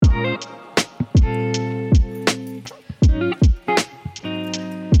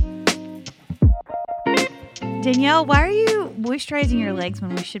Danielle, why are you moisturizing your legs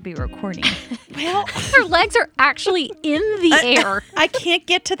when we should be recording? Well, Her legs are actually in the air. I can't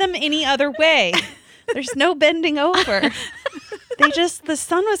get to them any other way. There's no bending over. The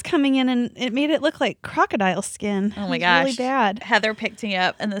sun was coming in and it made it look like crocodile skin. Oh my It was gosh. really bad. Heather picked me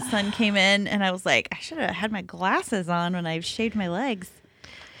up and the sun came in and I was like, I should have had my glasses on when I shaved my legs.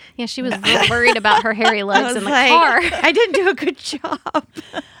 Yeah, she was real worried about her hairy I legs was in the like, car. I didn't do a good job.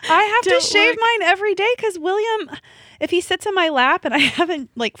 I have to Don't shave work. mine every day because William, if he sits in my lap and I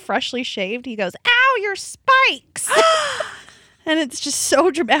haven't freshly shaved, he goes, "Ow, your spikes!" And it's just so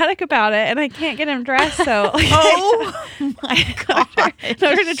dramatic about it, and I can't get him dressed. So, Oh my God. in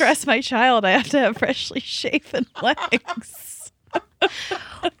order to dress my child, I have to have freshly shaven legs.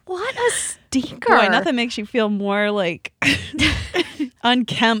 What a stinker. Boy, nothing makes you feel more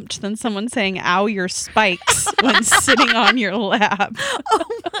unkempt than someone saying, "Ow, your spikes," when sitting on your lap.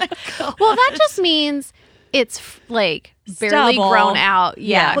 Oh my God. Well, that just means it's barely Stubble. grown out.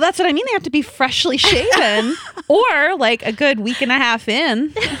 Yeah. Well, that's what I mean. They have to be freshly shaven or like a good week and a half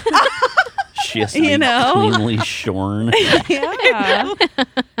in. She has to be cleanly shorn. Yeah. God,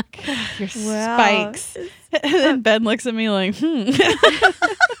 your Wow. spikes. And then Ben looks at me like, Like,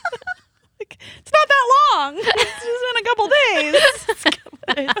 it's not that long. It's just been a couple days.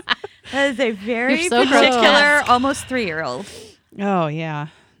 That is a very You're so particular, grotesque. almost 3-year-old. Oh, yeah.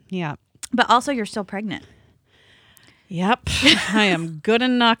 Yeah. But also, you're still pregnant. Yep. I am good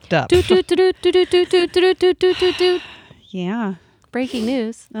and knocked up. Doot, doot, doot, doot, doot, doot, doot, doot, doot, doot, doot, doot. Yeah. Breaking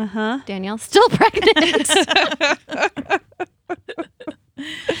news. Uh-huh. Danielle's still pregnant.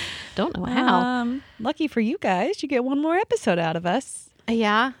 Don't know how. Lucky for you guys, you get one more episode out of us.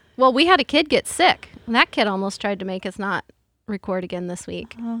 Yeah. Well, we had a kid get sick. And that kid almost tried to make us not record again this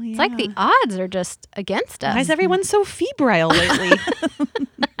week. Oh, yeah. It's like the odds are just against us. Why is everyone so febrile lately?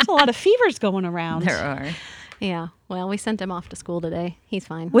 There's a lot of fevers going around. There are. Yeah. Well, we sent him off to school today. He's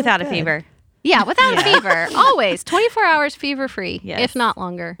fine. Without a good. fever. Yeah, without a fever. Always. 24 hours fever free, Yes. if not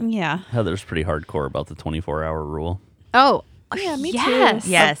longer. Yeah. Heather's pretty hardcore about the 24-hour rule. Oh, Yeah, me yes.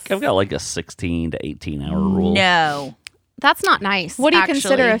 too. Yes. I've got like a 16 to 18-hour rule. No. That's not nice. What do you actually.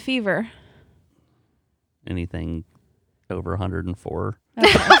 consider a fever? Anything over 104?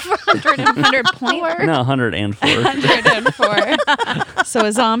 100 point? No, 104. 104. So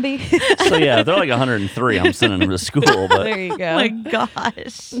a zombie? So yeah, if they're like 103, I'm sending them to school. But There you Oh go. my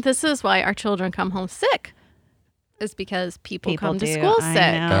gosh. This is why our children come home sick. Is because people come to do. school I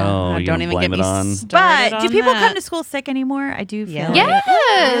sick. Oh, you don't gonna even blame get it me on- started But do on people that. come to school sick anymore? I do feel Yeah. like.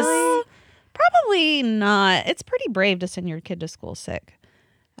 Yes. Really? Probably not. It's pretty brave to send your kid to school sick.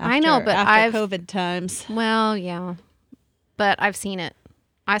 I know, but after COVID times. Well, yeah. But I've seen it.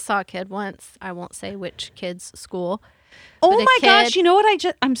 I saw a kid once. I won't say which kid's school. Oh But a my gosh, kid- you know what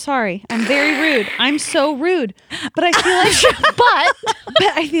I'm sorry. I'm very rude. I'm so rude. But I feel like but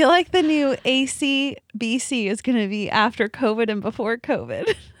I feel like the new ACBC is going to be after COVID and before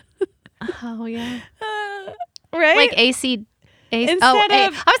COVID. Oh, yeah. Right? Like AC. Instead I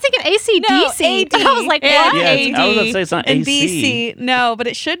was thinking ACDC. No, AD. I was like, Yeah, what? yeah, I was about to say it's not and AC, BC. No, but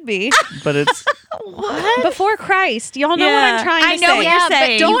it should be. but it's What? Before Christ. Y'all know what Yeah, I'm trying to I say. know what you're Yeah, but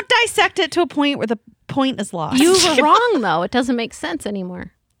saying. Don't dissect it to a point where the point is lost. You were wrong, though. It doesn't make sense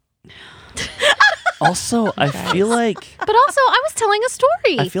anymore. also I feel like But also, I was telling a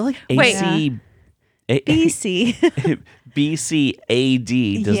story. I feel like Wait. AC BC.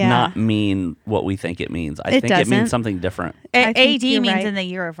 BCAD does Yeah. not mean what we think it means. I It think it doesn't. means something different. I think AD you're means right. in the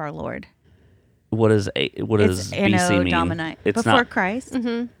year of our Lord. What does It's BC Anno mean? Domini. It's Before not. Christ.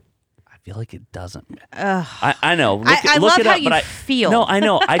 Mm-hmm. I feel like it doesn't. Ugh. I know. Look, I look love it how up, you but I feel. No, I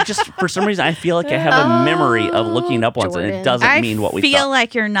know. I just for some reason I feel like I have a memory of looking it up once, and it Jordan. doesn't I mean what we feel thought.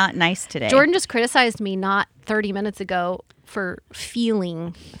 like you're not nice today. Jordan just criticized me not 30 minutes ago for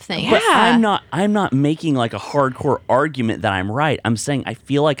feeling things. But I'm not making like a hardcore argument that I'm right. I'm saying I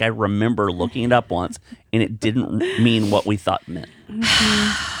feel like I remember looking it up once and it didn't mean what we thought it meant.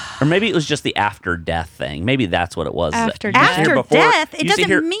 Or maybe it was just the after death thing. Maybe that's what it was. After You used to hear After death? It you used to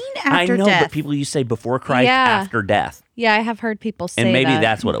doesn't mean after I know, death. but people used to say before Christ, Yeah. after death. Yeah, I have heard people say And maybe that.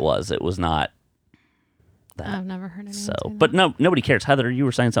 that's what it was. It was not that. I've never heard anyone So, say that. but no, nobody cares. Heather, you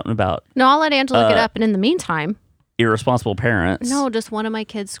were saying something about No, I'll let Angela look it up. And in the meantime, irresponsible parents. no, just one of my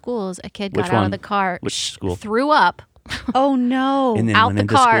kids' schools, a kid Which got out one? of the car, Which school? threw up Oh, no. And then out went the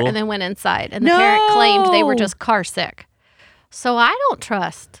into car, school? and then went inside. And the parent claimed they were No. just car sick. So I don't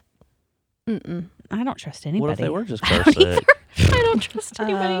trust. I don't trust anybody. What if they were just car sick? I don't trust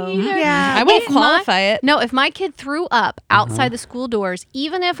anybody either. yeah. I won't If my- qualify it. No, if my kid threw up outside the school doors,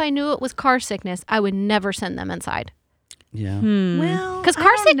 even if I knew it was car sickness, I would never send them inside. Yeah. Well, Because I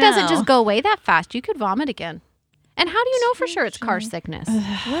car don't sick doesn't know. just go away that fast. You could vomit again. And how do you know for sure it's car sickness?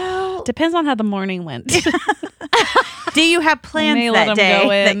 Well, Depends on how the morning went. do you have plans may let that 'em day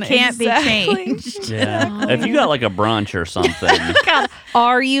go in. that can't Exactly. be changed? Yeah. If you got like a brunch or something,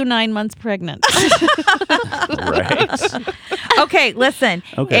 Are you 9 months pregnant? right? Okay, listen.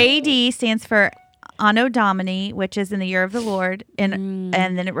 Okay. AD stands for Anno Domini, which is in the year of the Lord, and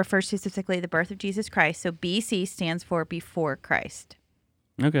then it refers to specifically the birth of Jesus Christ. So BC stands for before Christ.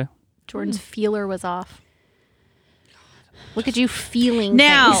 Okay. Jordan's feeler was off. Look at you feeling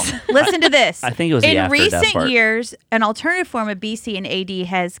Now, things. listen to this. I think it was the in after death recent part. years, an alternative form of BC and AD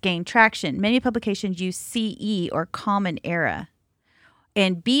has gained traction. Many publications use CE or Common Era,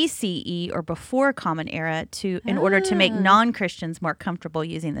 and BCE or Before Common Era in order to make non-Christians more comfortable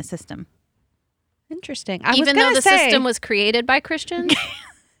using the system. Interesting. I Even was though gonna the say, system was created by Christians?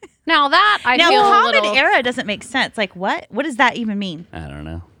 Now that I Now, feel a Common little... Era doesn't make sense. Like, what? What does that even mean? I don't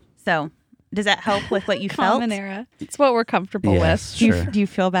know. So, does that help with what you Common felt? Era. It's what we're comfortable Yes, Do you, sure. do you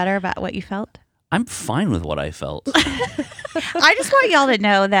feel better about what you felt? I'm fine with what I felt. I just want y'all to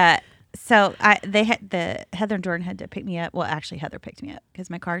know that. So Heather and Jordan had to pick me up. Well, actually, Heather picked me up because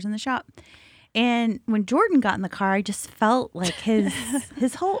my car's in the shop. And when Jordan got in the car, I just felt like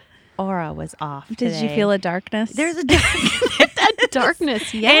his whole aura was off. Did you feel a darkness? There's a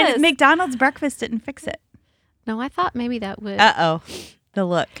Darkness, yes. And McDonald's breakfast didn't fix it. No, I thought maybe that would... Uh-oh. The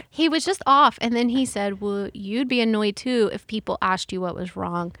look. He was just off, and then he said, well, you'd be annoyed too if people asked you what was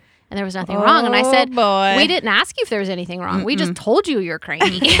wrong, and there was nothing wrong. And I said, boy. we didn't ask you if there was anything wrong. We just told you you're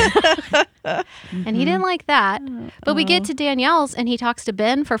cranky. And he didn't like that. But we get to Danielle's, and he talks to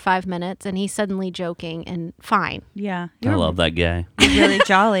Ben for 5 minutes, and he's suddenly joking and fine. Yeah. I love that guy. Really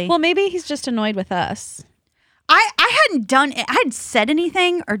jolly. Well, maybe he's just annoyed with us. I hadn't said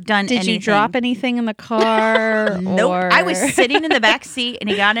anything or done Did anything. you drop anything in the car? Nope. Or... I was sitting in the back seat and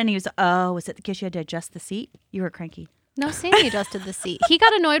he got in and he was, was it because you had to adjust the seat? You were cranky. No, Sammy adjusted the seat. He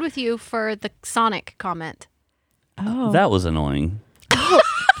got annoyed with you for the Sonic comment. Oh. That was annoying.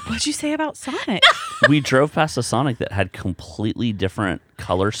 What'd you say about Sonic? We drove past a Sonic that had completely different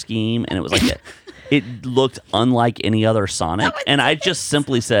color scheme, and it was like it looked unlike any other Sonic. And I just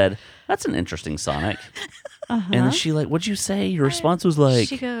simply said, "That's an interesting Sonic." And then she like, "What'd you say?" Your response was like,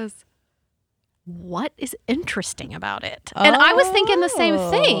 She goes, what is interesting about it? And I was thinking the same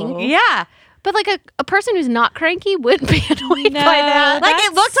thing. Yeah. But like a person who's not cranky wouldn't be annoyed by that. Like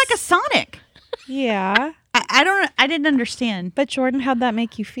it looked like a Sonic. Yeah. I didn't understand. But Jordan, how'd that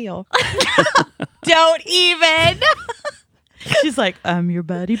make you feel? Don't even. She's like, I'm your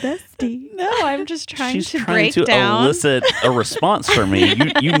buddy bestie. No, I'm just trying she's to trying break to down. elicit a response from me.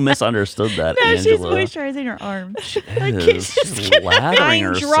 You misunderstood that, No, Angela. she's moisturizing her arms. She's lathering I'm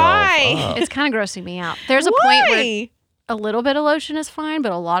herself dry. up. It's kind of grossing me out. There's a point where a little bit of lotion is fine,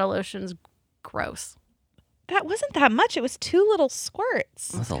 but a lot of lotion's gross. That wasn't that much. It was 2 little squirts.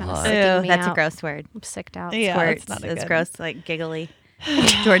 That's a kinda lot. sick. Ew, me that's a out. gross word. I'm sicked out. Yeah, Squirts. that's not a It's good- gross, like giggly.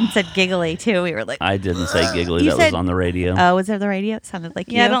 Jordan said giggly too. We were like, I didn't say giggly. You That said- was on the radio. oh, was there the radio? It sounded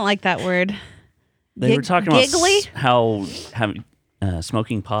like Yeah, I you. don't like that word. They were talking about giggly? how having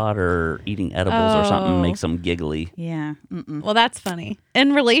smoking pot or eating edibles or something Oh. makes them giggly. Yeah. Mm-mm. Well, that's funny.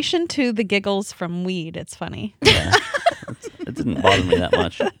 In relation to the giggles from weed, it's funny. Yeah. It didn't bother me that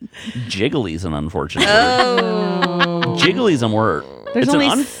much. Jiggly's an unfortunate word. Oh. Jiggly's a word. There's It's only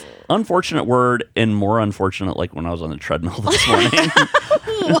an unfortunate word and more unfortunate like when I was on the treadmill this morning.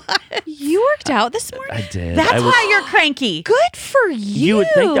 You worked out this morning? I did. That's I was, why you're cranky. Good for you. you would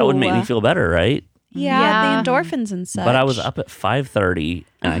think that would make me feel better, right? Yeah, the endorphins and such. But I was up at 5:30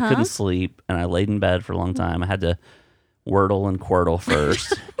 and I Uh-huh. couldn't sleep and I laid in bed for a long time. I had to wordle and quirtle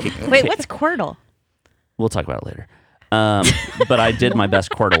first. Wait, what's Quirtle? We'll talk about it later. But I did my best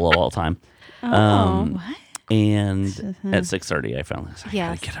quirtle of all time. What? And at 6:30, I finally was like,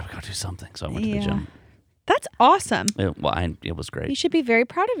 Yes. I gotta get up and go do something. So I went to Yeah. the gym. That's awesome. It was You great. should be very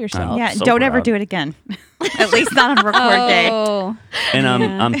proud of yourself. Yeah, so don't ever proud. do it again. At least not on record day. Oh, And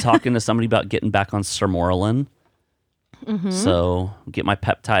I'm talking to somebody about getting back on Sermorelin. So get my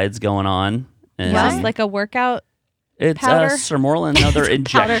peptides going on. And just like a workout. it's powder? Sermorelin. No, they're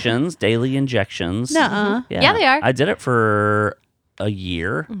injections, daily injections. Nuh-uh. Yeah, they are. I did it for a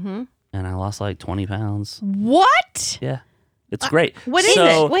year, and I lost like 20 pounds. What? Yeah, it's great. what is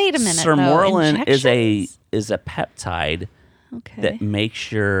So, it? Wait a minute, though. Sermorelin is Injections? a peptide Okay. that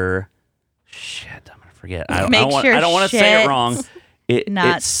makes your shit. I'm gonna forget. I Makes don't your want to say it shit wrong.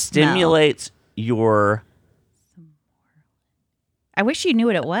 not It stimulates your I wish you knew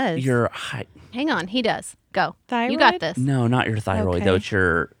what it was. Hang on, he does. Go. Thyroid? You got this. no, not your thyroid though. Okay. It's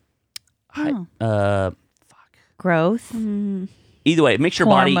your Growth. Mm. either way. It makes your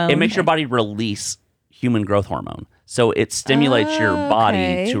body. It Hormone. makes your body release human growth hormone. So it stimulates your body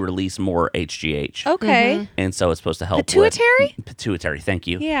okay. to release more HGH. Okay. And so it's supposed to help Pituitary? with pituitary. Thank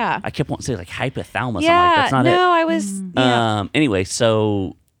you. Yeah. I kept wanting to say like hypothalamus. Yeah. I'm like, that's not no, it. I was. Yeah. Anyway,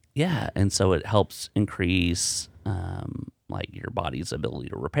 so yeah, and so it helps increase like your body's ability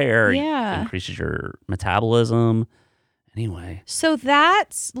to repair. Yeah. Increases your metabolism. Anyway. So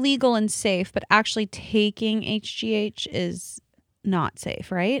that's legal and safe, but actually taking HGH is not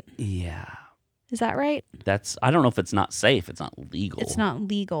safe, right? Yeah. Is that right? I don't know if it's not safe. It's not legal. It's not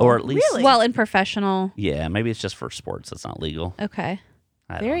legal. Or at least. Really? Well, in professional. Yeah, maybe it's just for sports. It's not legal. Okay.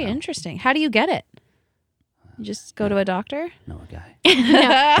 I don't Very know. interesting. How do you get it? You just go to a doctor? Know a guy.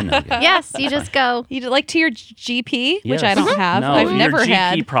 Yeah. I know a guy. Yes, you just go. You like to your GP, which I Yes. don't have. No, I've your never GP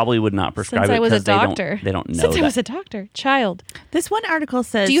had probably would not prescribe since it I was a because doctor. they don't know Since that. I was a doctor. Child. This one article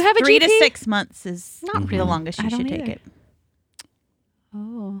says Do you have a 3 to GP? 6 months is Not the longest you I don't should take either. it.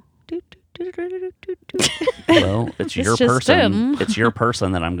 Oh. Well, it's your just person. him. It's your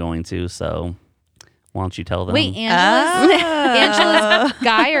person that I'm going to. So why don't you tell them? Wait, Angela's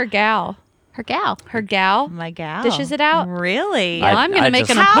guy or gal? Her gal. Her gal My gal. dishes it out? Really? Well, I'm going to make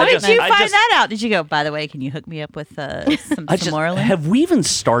an How appointment. did you I find just- that out? Did you go, by the way, can you hook me up with some Samorelin? Have we even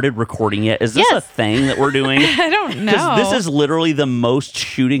started recording yet? Is this a Yes. thing that we're doing? I don't know. Because this is literally the most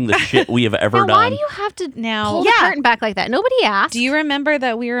shooting the shit we have ever Now, done. why do you have to Now- pull Yeah. the curtain back like that? Nobody asked. Do you remember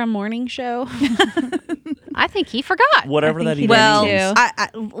that we were a morning show? I think he forgot. Whatever I that think even he well, did too. I,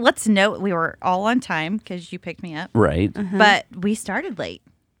 let's note we were all on time because you picked me up, Right. but we started late.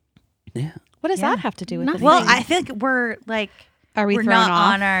 Yeah. What does Yeah. that have to do with Nothing. it? Well, I think we're like, Are we we're thrown not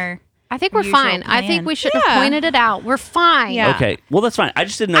off? on our. I think we're Usual fine. I think plan. we should Yeah. have pointed it out. We're fine. Yeah. Okay. Well, that's fine. I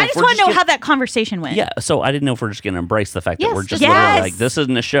just didn't know. I if just we're want to know gonna- how that conversation went. Yeah. So I didn't know if we're just going to embrace the fact that Yes, we're just just- literally Yes. like, this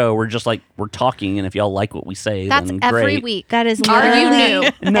isn't a show. We're just like, we're talking. And if y'all like what we say, That's then every great. week. That is Are you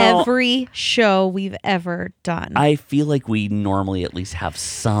literally new? No. every show we've ever done. I feel like we normally at least have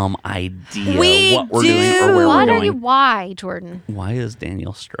some idea We what we're doing or do. where What we're are going. you? Why, Jordan? Why is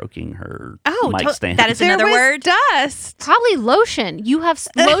Danielle stroking her Oh, mic stand? that is there another was word. dust. Probably lotion. You have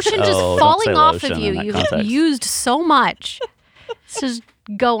lotion just Oh, don't falling say off lotion of in you. that You've context. used so much. Just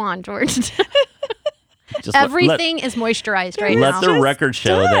go on, Jordan. Just Everything is moisturized right Let now. the record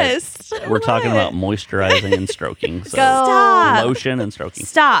show dust. that we're talking about moisturizing and stroking. So Stop. lotion and stroking.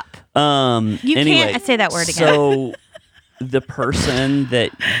 Stop. You Anyway, can't say that word again. So the person that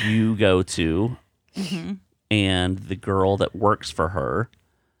you go to Mm-hmm. and the girl that works for her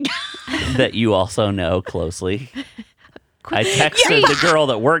that you also know closely. I texted the girl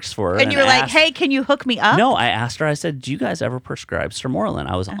that works for her. and you were like, asked- hey, can you hook me up? No, I asked her, I said, do you guys ever prescribe Sermorelin?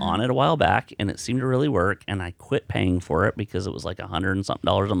 I was on it a while back and it seemed to really work. And I quit paying for it because it was like $100 and something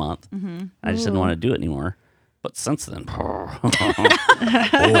a month. I just didn't want to do it anymore. But since then,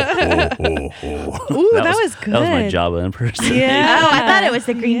 Ooh, that was good. That was my Jabba impersonation. Yeah. Oh, I thought it was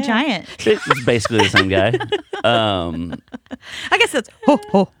the Green Giant. It's basically the same guy. I guess it's ho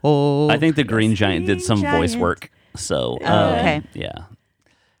ho ho. I think the Green Giant did Green some voice Giant. work. So, okay. yeah.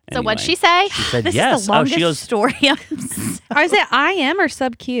 So what'd Anyway, she say? She said This yes. is the longest she goes story. Is it IM or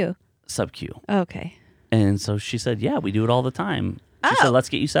sub Q? sub Q. Okay. And so she said, yeah, we do it all the time. She said, let's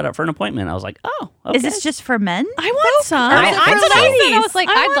get you set up for an appointment. I was like, oh, okay. Is this just for men? I want some. I For said I ladies. was like,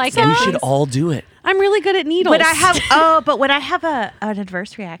 I I'd want like some. We should all do it. I'm really good at needles. Would I have? But would I have an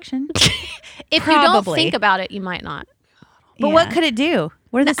adverse reaction? If you don't Probably. think about it, you might not. But what could it do?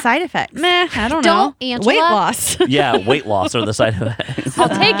 What are the side effects? Meh, I don't Don't, know. Angela. Weight loss. Yeah, weight loss are the side effects. I'll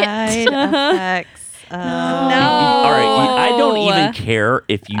take it. Side effects. No. All right, I don't even care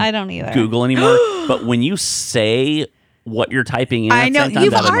if you I don't either. Google anymore, but when you say what you're typing in, I at the know same time,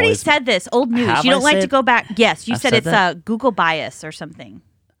 you've that already annoys me. said this. Old news. Have You don't I like to said- go back. Yes, you I've said said it's that? Google bias or something.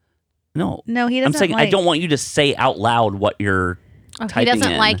 No, No, he I'm doesn't saying I like- don't want you to say out loud what you're Oh, he typing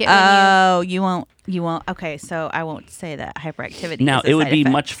doesn't in. like it when Oh, you won't. You won't. Okay, so I won't say that hyperactivity. Now is a it would side be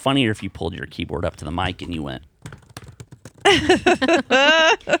effect. much funnier if you pulled your keyboard up to the mic and you went.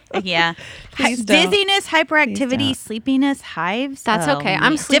 Yeah. Please don't. Dizziness, hyperactivity, don't. sleepiness, hives. That's Oh, okay.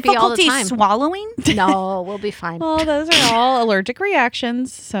 I'm man. sleepy all the Difficulty time. swallowing. you. No, we'll be fine. Well, those are all allergic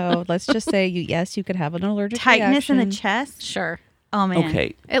reactions. So let's just say you could have an allergic Tightness in reaction. the chest. Sure. Oh man.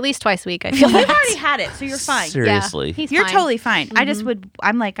 Okay, At least twice a week, I feel Well, like. we've already had it, so you're fine. seriously. Yeah, he's You're fine. totally fine. I just would.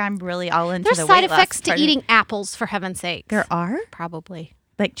 I'm really all into There's the side weight loss effects to part of- eating apples, for heaven's sake. There are Probably.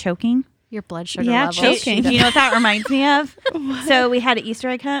 like choking. Your blood sugar Yeah, levels. choking. Do you know what that reminds me of? So we had an Easter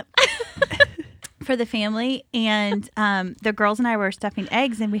egg hunt for the family, and the girls and I were stuffing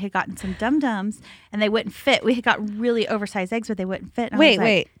eggs, and we had gotten some Dum-Dums, and they wouldn't fit. We had got really oversized eggs, but they wouldn't fit. And I was like,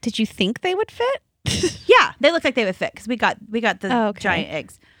 Wait. Did you think they would fit? Yeah, they looked like they would fit because we got the Oh, okay. giant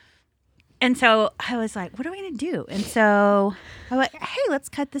eggs. And so I was like, what are we going to do? And so I went, hey, let's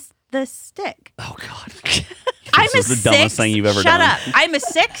cut the stick. Oh, God. I'm This is the dumbest thing you've ever Shut done. up. I'm a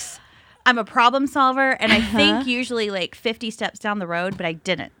 6. I'm a problem solver. And I think usually like 50 steps down the road, but I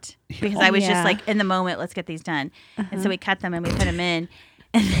didn't. Because I was just like, in the moment, let's get these done. And so we cut them and we put them in.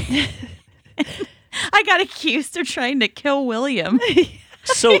 And I got accused of trying to kill William.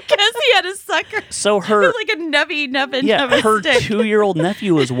 So Because he had a sucker. So It her was like a nubbin of a her stick. 2-year-old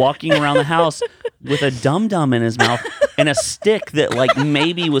nephew was walking around the house with a dum-dum in his mouth and a stick that like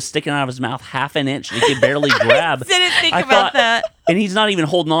maybe was sticking out of his mouth half an inch and he could barely grab. I didn't think I about thought- that. And he's not even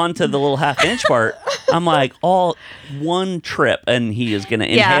holding on to the little half-inch part. I'm like, all one trip and he is going to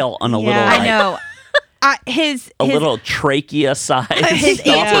inhale on a little I like, know. His little trachea size his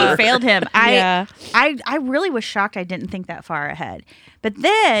stopper. ET failed him. Yeah. I really was shocked I didn't think that far ahead. But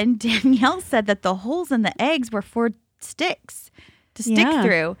then Danielle said that the holes in the eggs were for sticks to stick Yeah.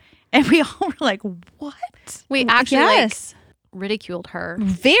 through. And we all were like, what? We actually Yes. ridiculed her.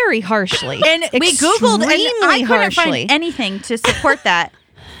 Very harshly. And we Googled and I Extremely couldn't harshly. find anything to support that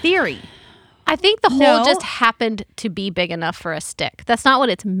theory. I think the hole No. just happened to be big enough for a stick. That's not what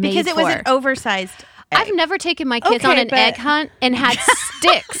it's made Because it was for. an oversized egg. I've never taken my kids on Okay, an but- egg hunt and had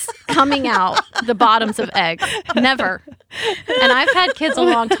sticks coming out the bottoms of eggs. Never. And I've had kids a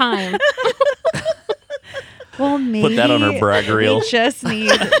long time. Well, maybe that on her brag reel. We just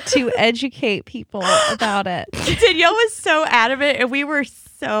need to educate people about it. Danielle was so adamant and we were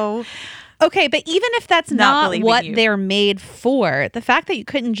so... Okay, but even if that's Not not believing what you. they're made for, the fact that you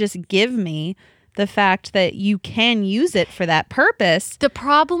couldn't just give me the fact that you can use it for that purpose. The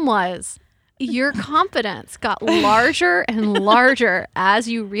problem was your confidence got larger and larger as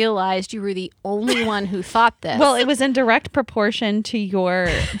you realized you were the only one who thought this. Well, it was in direct proportion to your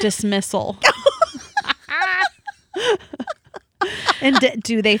dismissal. And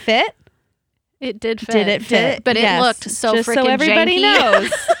do they fit? it did fit. Did it fit? But Yes. it looked so just freaking so everybody janky.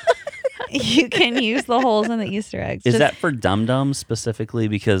 knows. You can use the holes in the Easter eggs. Is Just- that for dum-dums specifically?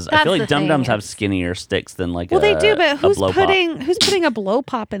 Because I That's feel the like dum-dums thing. have skinnier sticks than like well, they do, but a who's blow pop. putting a blow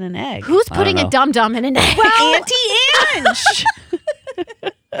pop in an egg? Who's I putting don't a know. dum-dum in an egg? Auntie Ange?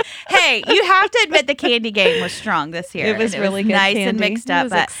 Hey, you have to admit the candy game was strong this year. It was and really good nice and candy. mixed It up.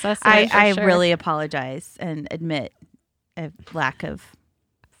 was But excessive, I for sure. really apologize and admit a lack of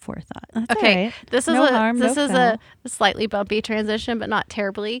forethought. That's Okay, all right. this is No harm, no a foul. slightly bumpy transition, but not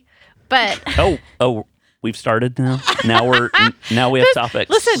terribly. But Oh, we've started now. Now we have topics.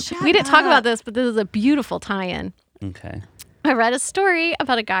 listen, we didn't talk about this, but this is a beautiful tie-in. Okay. I read a story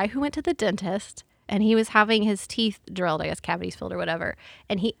about a guy who went to the dentist and he was having his teeth drilled, I guess cavities filled or whatever,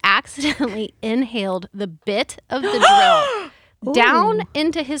 and he accidentally inhaled the bit of the drill down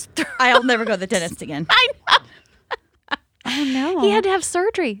into his throat. I'll never go to the dentist again. I know. Oh no. He had to have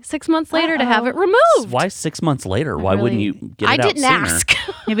surgery 6 months later to have it removed. Why 6 months later? Why wouldn't you get it I out didn't sooner? ask.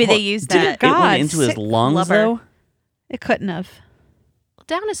 Maybe they used that. It God, went into his sick lungs blubber. though. It couldn't have.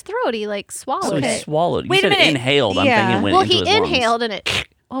 Down his throat, he like swallowed So he it. swallowed. You Wait a said minute. inhaled. I'm Yeah. thinking it went Well, into he his lungs. inhaled and it.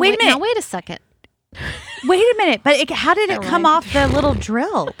 Oh, Wait a minute. Now wait a second. Wait a minute, but how did it Never come mind. off the little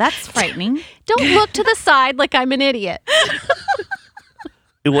drill? That's frightening. Don't look to the side like I'm an idiot.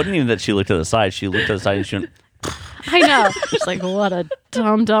 It wasn't even that she looked to the side. She looked to the side and she went, I know. She's like, what a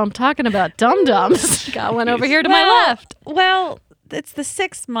dum-dum. Talking about dum-dums. Got one over here to my Well- left. Well, it's the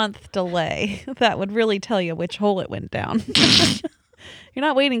 6-month delay that would really tell you which hole it went down. You're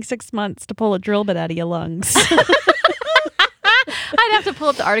not waiting 6 months to pull a drill bit out of your lungs. I'd have to pull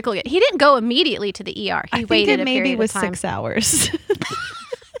up the article again. He didn't go immediately to the ER. He I think waited it a maybe period was of time. 6 hours.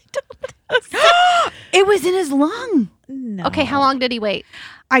 It was in his lung. No. Okay, how long did he wait?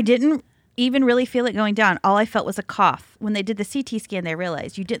 I didn't even really feel it going down. All I felt was a cough. When they did the CT scan, they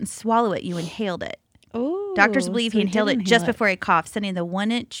realized you didn't swallow it, you inhaled it. Ooh, Doctors believe so he inhaled did it just inhale before he coughed, sending the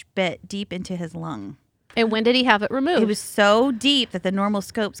 1-inch bit deep into his lung. And when did he have it removed? It was so deep that the normal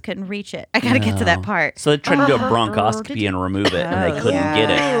scopes couldn't reach it. I got to get to that part. so they tried to do a bronchoscopy and remove it, and they couldn't get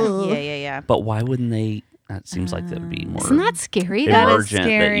it. Yeah. But why wouldn't they? That seems like that would be more Isn't that scary? That is emergent that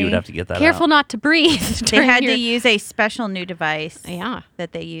you scary. would have to get that Careful out. not to breathe. They during had your- to use a special new device Yeah,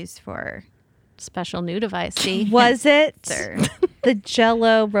 that they use for special new device. See? Was it their the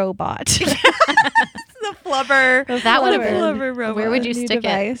Jello robot? the flubber. That would have Flubber been. robot. Where would you New stick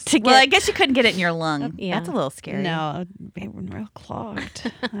device. it? To Well, I get guess you couldn't get it in your lung. Yeah. That's a little scary. No, they were real clogged.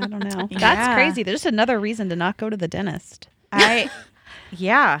 I don't know. Yeah. That's crazy. There's another reason to not go to the dentist.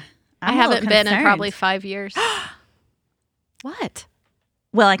 Yeah. I I'm a haven't little been in concerned. probably 5 years. What?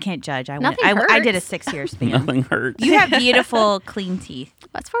 Well, I can't judge. I Nothing I did a hurts. 6-year span. Nothing hurts. You have beautiful, clean teeth.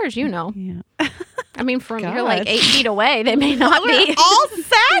 As far as you know. Yeah. I mean, from you're God. like 8 feet away, they may not be. All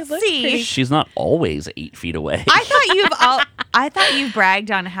sassy. She's not always 8 feet away. I thought you bragged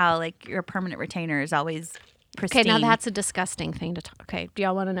on how like your permanent retainer is always pristine. Okay, now that's a disgusting thing to talk. Okay, do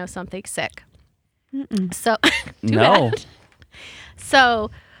y'all want to know something sick? So, too No. bad.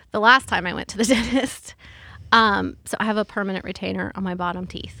 So, the last time I went to the dentist, so I have a permanent retainer on my bottom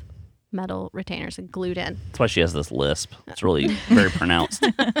teeth, metal retainers glued in. That's why she has this lisp. It's really very pronounced.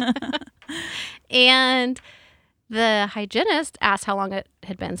 And the hygienist asked how long it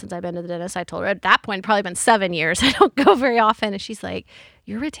had been since I'd been to the dentist. I told her at that point, it'd probably been 7 years. I don't go very often. And she's like,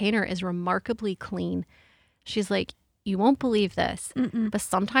 your retainer is remarkably clean. She's like, you won't believe this, but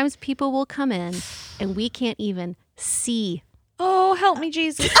sometimes people will come in and we can't even see Oh, help me,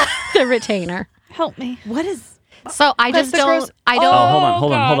 Jesus. the retainer. Help me. what is So I just the don't, gross- I don't, Oh,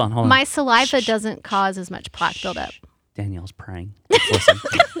 hold God. on. my saliva doesn't cause as much plaque buildup. Danielle's praying. Let's listen.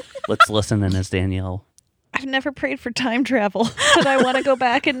 Let's listen in as Danielle. I've never prayed for time travel, but I want to go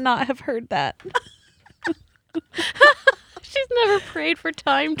back and not have heard that. She's never prayed for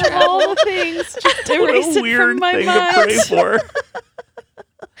time Of travel. all the things, just What erase a it weird from my thing mind. to pray for.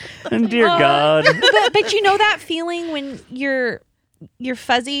 And dear God. But you know that feeling when you're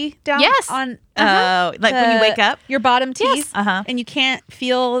fuzzy down Yes. on like when you wake up? your bottom teeth, Yes. Uh-huh. and you can't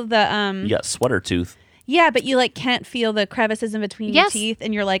feel the You got sweater tooth. yeah, but you like can't feel the crevices in between Yes. your teeth,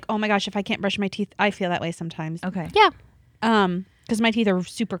 and you're like, oh my gosh, if I can't brush my teeth, I feel that way sometimes. Okay. Yeah. Because my teeth are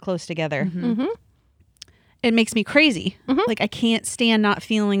super close together. Mm-hmm. It makes me crazy. Like I can't stand not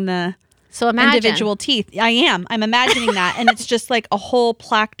feeling the So imagine. individual teeth. I'm imagining that, and it's just like a whole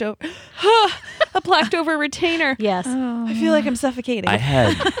plaqued over retainer. Yes. I feel like I'm suffocating. I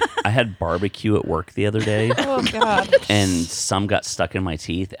had barbecue at work the other day, oh God. and some got stuck in my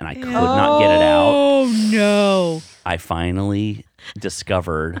teeth, and I could not get it out. Oh no. I finally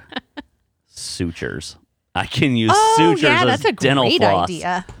discovered sutures. I can use Oh sutures yeah, as that's a dental great floss.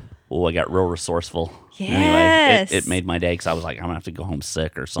 idea. Oh, I got real resourceful. Yes. Anyway, it made my day because I was like, I'm gonna have to go home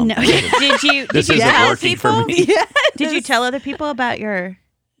sick or something. No. Did you This did you isn't tell working for people? me. Did you tell other people about your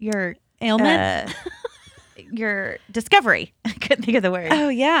Ailment? your discovery? I couldn't think of the word. Oh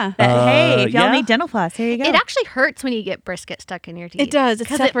yeah. That, hey, if y'all yeah. need dental floss, here you go. It actually hurts when you get brisket stuck in your teeth. It does. It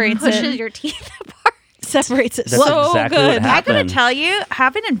 'Cause separates pushes it. your teeth apart. Separates it That's so exactly what good. happened. I gotta tell you,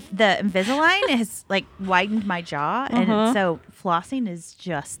 having the Invisalign has like widened my jaw, and so flossing is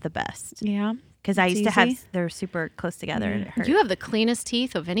just the best. Yeah. Because I It's used to have, easy. they're super close together, and it hurt. You have the cleanest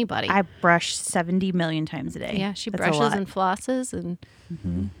teeth of anybody. I brush 70 million times a day. yeah, she That's a brushes lot. and flosses,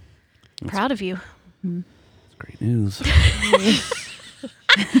 and proud of you. It's great news.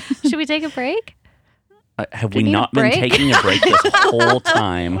 Should we take a break? Have Do we you need a not been break? taking a break this whole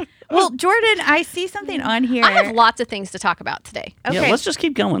time? Well, Jordan, I see something on here. I have lots of things to talk about today. Okay. Yeah, let's just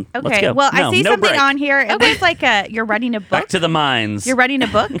keep going. Let's Okay. go. Well, No, I see no something break. on here. It looks like you're writing a book. Back to the mines. You're writing a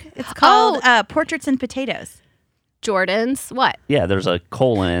book. It's called Portraits and Potatoes. Jordan's what? Yeah, there's a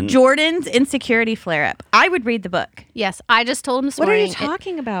colon. Jordan's insecurity flare up. I would read the book. Yes, I just told him this What are morning. you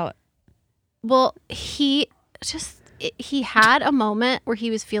talking about? Well, he had a moment where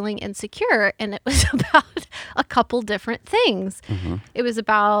he was feeling insecure, and it was about a couple different things. It was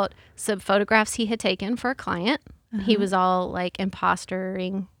about some photographs he had taken for a client. He was all like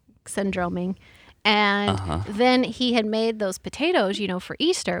impostoring, syndroming. And then he had made those potatoes, for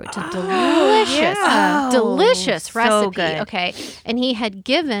Easter, which is delicious, delicious so recipe. good. Okay. And he had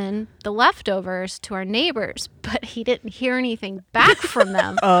given the leftovers to our neighbors, but he didn't hear anything back from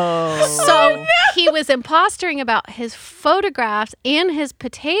them. So he was impostoring about his photographs and his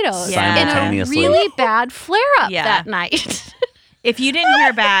potatoes Yeah. in a Simultaneously. really bad flare up Yeah. that night. If you didn't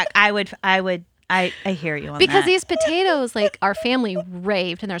hear back, I hear you on Because that. these potatoes, like our family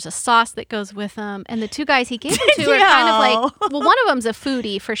raved, and there's a sauce that goes with them. And the two guys he gave them to are kind of like, well, one of them's a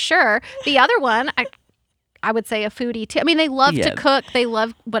foodie for sure. The other one, I would say a foodie too. I mean, they love Yeah. to cook. They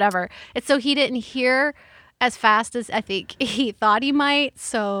love whatever. And so he didn't hear as fast as I think he thought he might.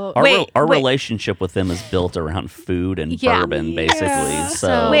 So Our relationship with them is built around food and Yeah. bourbon, basically. Yeah.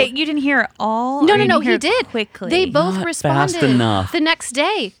 So Wait, you didn't hear it all? no, or you no, didn't he hear it did. quickly. They both Not responded fast enough. the next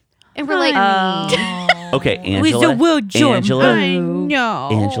day. And we're like, okay, With the Angela. word Jordan. Angela, I know.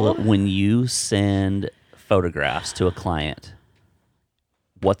 Angela, when you send photographs to a client,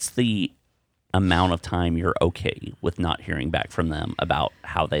 what's the amount of time you're okay with not hearing back from them about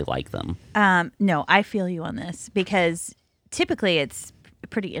how they like them? No, I feel you on this because typically it's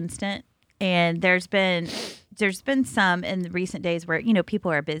pretty instant, and there's been some in the recent days where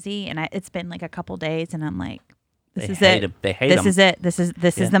people are busy, and it's been like a couple days, and I'm like, This They is hate it. 'em. They hate This 'em. is it. This is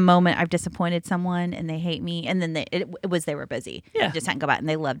Yeah. the moment I've disappointed someone and they hate me. And then it was they were busy. Yeah. They just hadn't go out and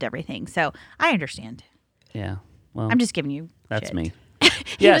they loved everything. So I understand. Yeah. Well, I'm just giving you. that's shit. me.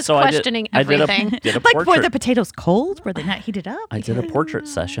 He was questioning everything. Did a Like, portrait. were the potatoes cold? Were they not heated up? I did a portrait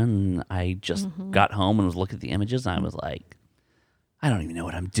session. I just got home and was looking at the images, and I was like, I don't even know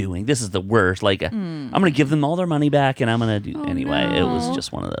what I'm doing. This is the worst. Like, I'm going to give them all their money back, and I'm going to do anyway. It was no.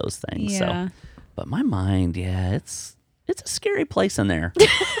 just one of those things. Yeah. So, but my mind, it's a scary place in there.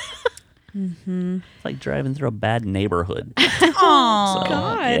 It's like driving through a bad neighborhood. Oh,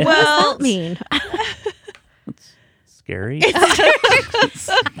 God. yeah. well, mean. Scary. Jordan,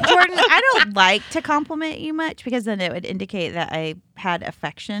 I don't like to compliment you much because then it would indicate that I had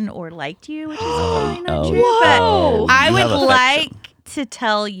affection or liked you, which is probably not true. Whoa. But I You would have affection. like to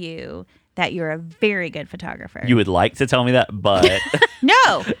tell you that you're a very good photographer. You would like to tell me that, but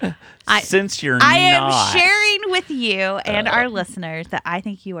No, since you're I am not, sharing with you and our listeners that I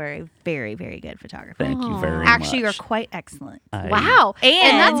think you are a very, very good photographer. thank you very Actually, much. you're quite excellent. Wow.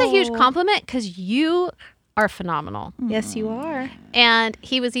 And that's a huge Oh. compliment because you are phenomenal. Yes, you are. And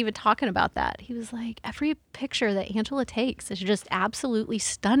he was even talking about that. He was like, every picture that Angela takes is just absolutely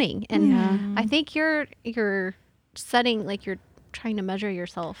stunning. And I think you're setting, like, you're trying to measure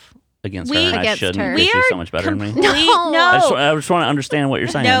yourself. Against her, and I against shouldn't her. because We she's are so much better than me. No, I just want to understand what you're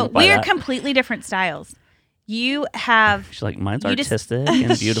saying. no, by we are that. completely different styles. You have. She's like, mine's You just- artistic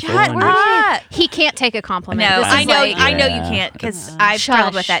and beautiful. Shut and yours- up. He can't take a compliment. No, This is I know, like- I know you Yeah. can't because I've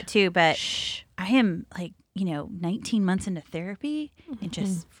struggled with Shush. that too. But I am like 19 months into therapy and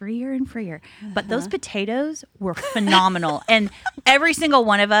just freer and freer. But those potatoes were phenomenal, and every single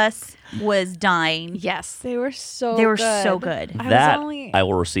one of us was dying. Yes. They were so They were good. so good. I was That only- I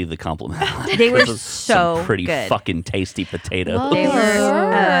will receive the compliment. They were This is some so pretty good. fucking tasty potatoes. Whoa. They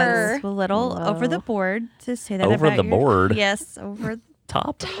were. were a little over the board to say that Over about the your- board? Yes, over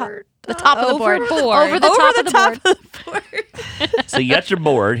Top. The top of the board. Overboard. Over the top of the board. of the board. So you got your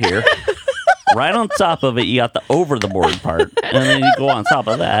board here. Right on top of it, you got the over the board part, and then you go on top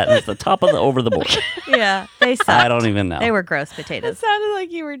of that, and it's the top of the over the board. Yeah, they sucked. I don't even know. They were gross It potatoes. sounded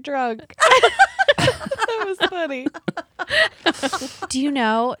like you were drunk. That was funny. Do you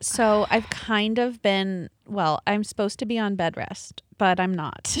know? So I've kind of been, well, I'm supposed to be on bed rest, but I'm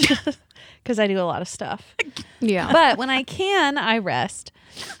not because I do a lot of stuff. Yeah. But when I can, I rest.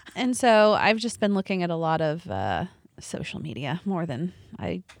 And so I've just been looking at a lot of social media more than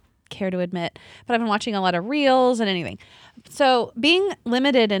I care to admit. But I've been watching a lot of reels and anything. So being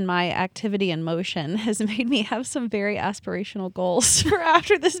limited in my activity and motion has made me have some very aspirational goals for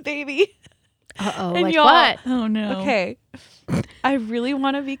after this baby. Uh-oh. And Like y'all- what? Oh no. Okay. I really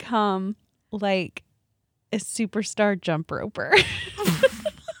want to become like a superstar jump roper.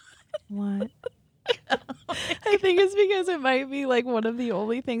 What? I think it's because it might be like one of the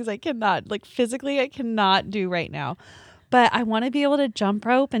only things I cannot, like physically, I cannot do right now. But I want to be able to jump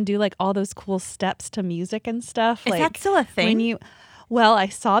rope and do like all those cool steps to music and stuff. Is like that still a thing? when you, well, I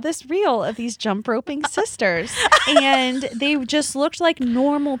saw this reel of these jump roping sisters and they just looked like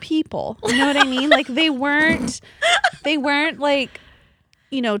normal people. You know what I mean? Like they weren't like,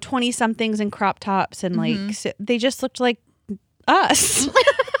 20 somethings in crop tops and like, they just looked like us.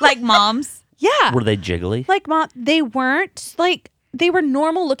 Like moms? Yeah. Were they jiggly? Like mom, they weren't like, they were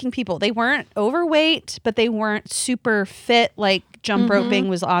normal looking people. They weren't overweight, but they weren't super fit. Like jump roping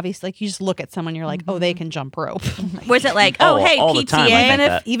was obvious. Like you just look at someone, you're like, oh, they can jump rope. Was it like, Oh, hey, all the time, I PTA? think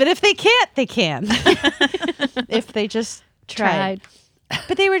that. Even if they can't, they can. If they just tried.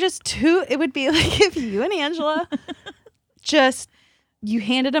 But they were just too, it would be like if you and Angela just, you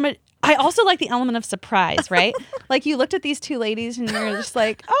handed them I also like the element of surprise, right? Like you looked at these two ladies and you're just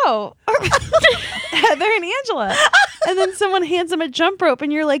like, oh, Heather and Angela. And then someone hands them a jump rope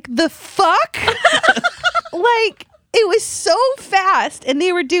and you're like, the fuck? Like, it was so fast. And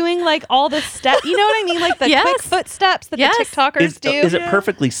they were doing like all the steps. You know what I mean? Like the Yes. quick foot steps that Yes. the TikTokers do. Is it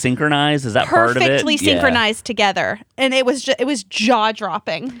perfectly synchronized? Is that part of it? Perfectly Yeah. synchronized together. And it was jaw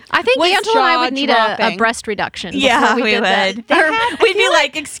dropping. I think Was Angela and I would need a jaw-dropping. breast reduction. Yeah, before we did that. would. We'd be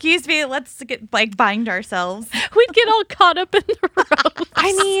like, excuse me, let's get bind ourselves. We'd get all caught up in the rope.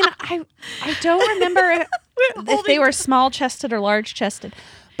 I mean, I don't remember if they were small chested or large chested,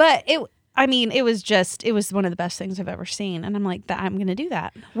 but it was one of the best things I've ever seen. And I'm like, I'm going to do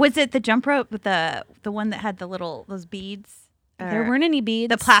that. Was it the jump rope with the one that had those beads? There weren't any beads.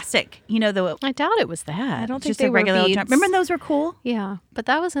 the plastic, the I doubt it was that. I don't think just they a were regular beads. jump. Remember when those were cool? Yeah, but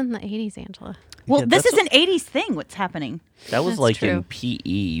that was in the 80s, Angela. Well, Yeah, this that's is an 80s thing. What's happening? That was That's like true. in PE.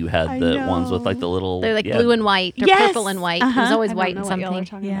 You had I the ones with like the little. They're like yeah. blue and white or Yes. purple and white. It was Uh-huh. always I don't white know and what y'all are something.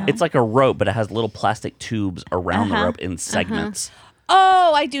 talking Yeah. about. It's like a rope, but it has little plastic tubes around the Uh-huh. rope in segments.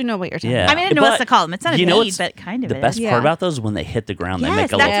 Oh, I do know what you're talking Yeah. about. I mean, I didn't know what But to call them. It's not a you know bead, what's but kind of The is. best Yeah. part about those when they hit the ground, they Yes,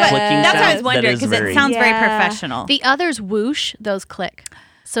 make a that's little what, clicking that's what I sound. was wondering That is because it very- sounds very Yeah. professional. The others whoosh, those click.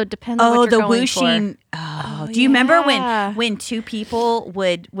 So it depends on Oh, what the you're going whooshing. for. Oh, do you remember yeah. when two people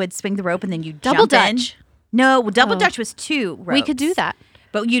would swing the rope and then you Double jump in? dutch. No, double Oh. dutch was two ropes. We could do that.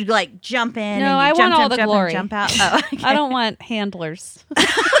 But you'd like jump in No, and I you want jump, all jump, the jump, glory. and jump out. Oh, okay. I don't want handlers.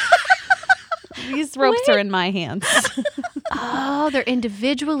 These ropes are in my hands. Oh, they're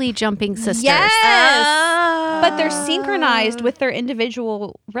individually jumping sisters. Yes. But they're synchronized with their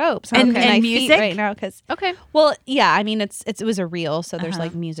individual ropes. I'm And- looking at and my feet music? right now because Okay. well, yeah, I mean it was a reel, so there's Uh-huh.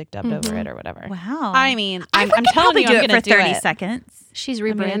 like music dubbed over it or whatever. Wow. I mean, I I'm could telling probably you, do I'm it gonna for 30 do it. seconds. She's I'm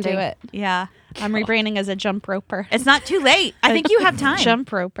gonna rebranding. do it. Yeah. I'm rebranding as a jump roper. It's not too late. I think you have time.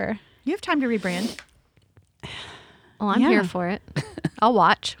 Jump roper. You have time to rebrand. Well, I'm Yeah. here for it. I'll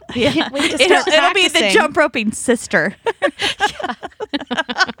watch. Yeah. Wait to It'll start be the practicing. jump roping sister.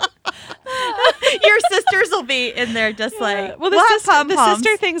 Your sisters will be in there just like, well, we'll have the pom-poms.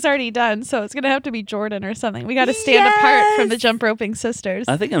 sister thing's already done, so it's gonna have to be Jordan or something. We got to stand apart from the Yes. jump roping sisters.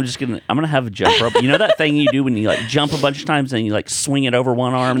 I think I'm gonna have a jump rope. You know that thing you do when you like jump a bunch of times and you like swing it over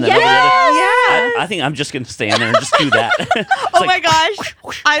one arm and then over the other? I think I'm just gonna stand there and just do that. It's Oh like, my gosh.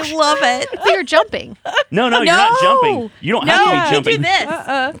 I love it. But you're jumping. No, you're not jumping. You don't have to be you do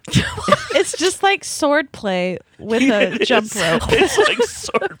jumping. this. It's just like sword play with a jump rope. It's like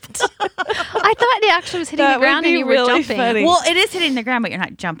sort of. I thought it actually was hitting That the would ground be and you were really jumping. funny. Well, it is hitting the ground, but you're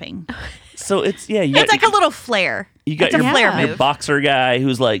not jumping. So it's you It's got, like a little flare. you got it's a your, flare your move. boxer guy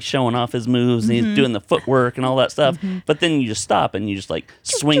who's like showing off his moves and he's doing the footwork and all that stuff. But then you just stop and you just like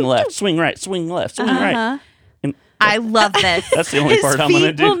swing left, swing right, swing left, swing right. And I love this. that's the only His part I'm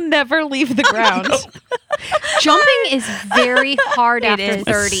gonna feet will do. never leave the ground. Jumping is very hard after is. A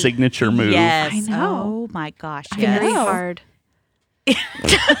 30. signature move. Yes. I know. Oh my gosh. Very Yes. hard.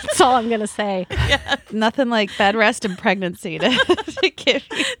 That's all I'm going to say. Nothing like bed rest and pregnancy to give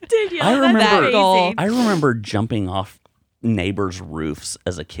you. Dude, I remember. that goal. I remember jumping off neighbors' roofs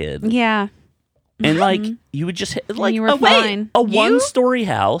as a kid, Yeah. and like you would just hit like you were a fine. a You- one-story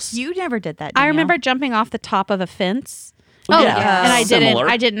house. You never did that. I Danielle. remember jumping off the top of a fence. Oh, yeah, yeah. And similar.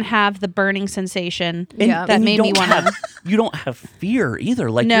 I didn't have the burning sensation And- Yeah. that and you made me don't want to. have- You don't have fear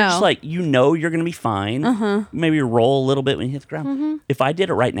either. Like you're No. just like you're gonna be fine. Maybe roll a little bit when you hit the ground. If I did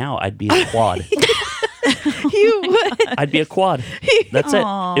it right now, I'd be a quad. You would. I'd be a quad. That's it.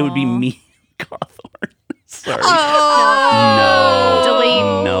 It would be me, Cawthorn. Sorry. Oh. No.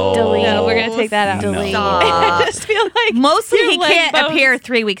 Delete. No. Delete. No, we're gonna take that out. No. Delete. I just feel like Mostly your he leg can't bones- appear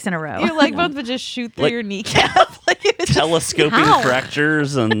 3 weeks in a row. Your leg bones would just shoot through Like- your kneecap. Like it was just- Telescoping How?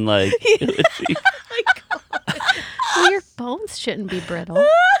 fractures and like it would be- Well, your bones shouldn't be brittle.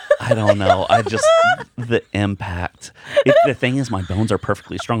 I don't know. The impact. The thing is, my bones are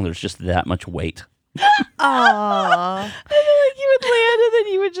perfectly strong. There's just that much weight. Oh. I feel like you would land and then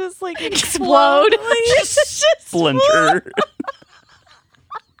you would just like Explode. explode. Like, just Splinter.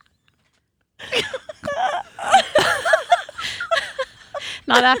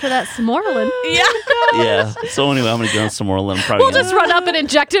 Not after that Smorlin. Yeah. Yeah. So anyway, I'm gonna go on some more. I'm probably We'll just run up and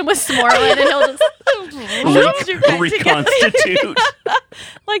inject him with Smorlin, and he'll just. reconstitute.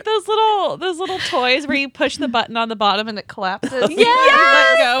 like those little toys where you push the button on the bottom and it collapses. Yes! You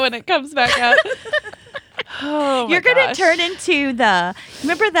let go and it comes back up. Oh, my You're going to gosh. turn into the,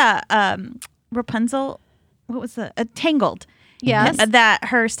 remember the Rapunzel? What was the, Tangled. Yes. That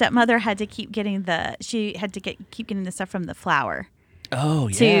her stepmother had to keep getting keep getting the stuff from the flower Oh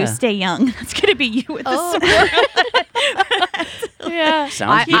to yeah. stay young. That's going to be you with the Oh. sword. Yeah.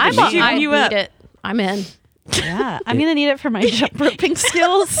 Sounds good to me. I you need up. it. I'm in. Yeah. I'm going to need it for my jump roping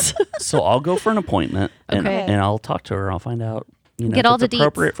skills. So I'll go for an appointment and, Okay. and I'll talk to her. I'll find out Get if all it's the deets.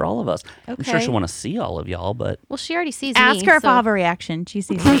 appropriate for all of us. I'm sure Okay. she'll want to see all of y'all, but Well, she already sees Ask me. her if so I'll have a reaction. She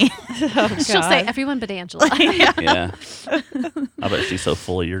sees me. She'll say everyone but Angela. yeah. I bet she's so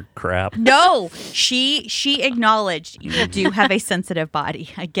full of your crap. No, she acknowledged you do have a sensitive body.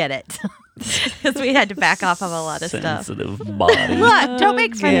 I get it. Because we had to back off of a lot of stuff. Sensitive body. Look, don't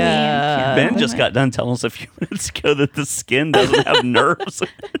make fun Yeah. of me. Ben just got done telling us a few minutes ago that the skin doesn't have nerves.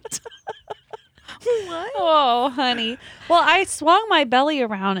 What? Oh, honey. Well, I swung my belly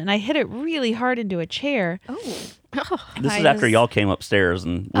around and I hit it really hard into a chair. Oh. This I is after was- y'all came upstairs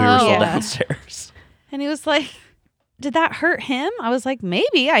and we were Oh. still Yeah. downstairs. And he was like, "Did that hurt him?" I was like,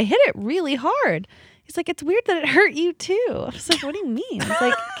 "Maybe. I hit it really hard." He's like, it's weird that it hurt you too. I was like, what do you mean? I was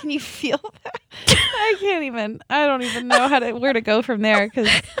like, can you feel that? I don't even know where to go from there because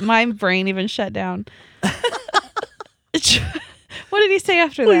my brain even shut down. What did he say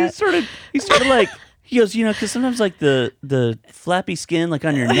after that? He started like, he goes, because sometimes like the flappy skin like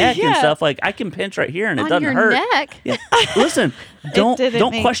on your neck and stuff, like I can pinch right here and it doesn't your hurt. Neck? Yeah. Listen, don't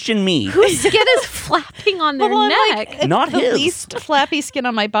question me. Whose skin is flapping on their neck? Not the his. least flappy skin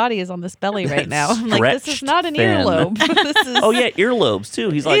on my body is on this belly right now. I'm like, this is Stretched not an thin. earlobe. This is Oh yeah, earlobes too.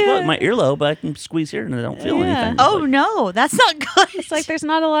 He's like, look, my earlobe, I can squeeze here and I don't feel anything. Oh Like, no, that's not good. It's like there's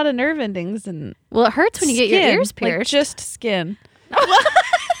not a lot of nerve endings and Well, it hurts when you get your skin, ears like pierced. just skin.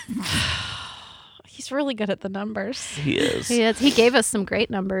 He's really good at the numbers. he is. He gave us some great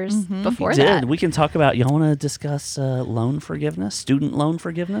numbers before He that. did. We can talk about. Y'all want to discuss loan forgiveness, student loan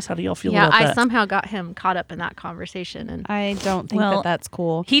forgiveness? How do y'all feel Yeah, about I that? somehow got him caught up in that conversation, and I don't think Well, that's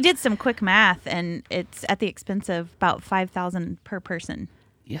cool. He did some quick math, and it's at the expense of about $5,000 per person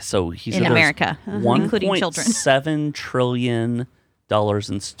Yeah. So he's in America, including children. $1.7 trillion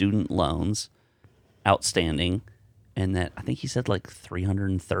in student loans outstanding. And that I think he said like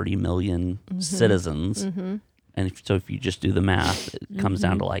 330 million citizens. And if you just do the math, it comes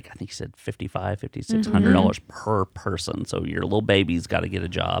down to like, I think he said $5,600 per person. So your little baby's got to get a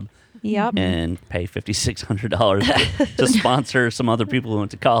job Yep. and pay $5,600 to sponsor some other people who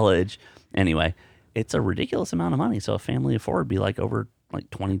went to college. Anyway, it's a ridiculous amount of money. So a family of four would be like over like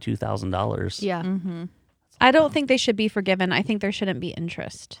 $22,000. yeah, I don't think they should be forgiven. I think there shouldn't be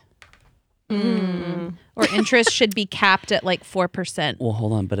interest. Or interest should be capped at like 4%. Well,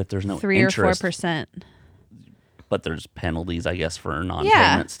 hold on. But if there's no 3 interest, or 4%. but there's penalties, I guess, for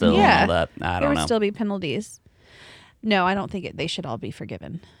non-payment still and all that. I There don't would know. still be penalties. No, I don't think they should all be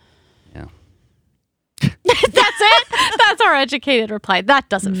forgiven. Yeah. that's it. That's our educated reply. That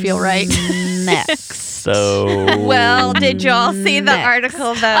doesn't feel right. Next. So Well, did y'all see the Next.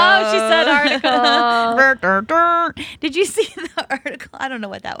 article though? Oh, she said article. Did you see the article? I don't know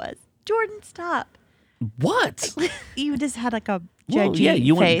what that was. Jordan, stop. what? You just had like a Well, judgy yeah,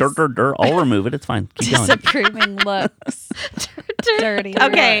 you face. went dirt. I'll remove it. It's fine. Keep going. Disapproving looks. Dirty.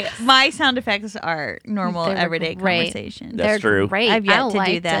 Okay, looks. my sound effects are normal They were everyday great. conversation. That's true. Great. I've yet I to do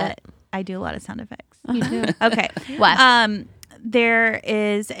liked that. it. I do a lot of sound effects. You do. Okay. What? There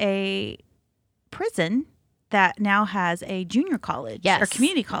is a prison that now has a junior college or Yes.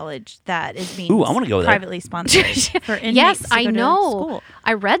 community college that is being Ooh, I wanna go there. privately sponsored for inmates Yes, to I go to know. school.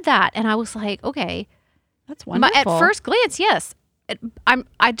 I read that and I was like, okay. That's wonderful. At first glance, yes.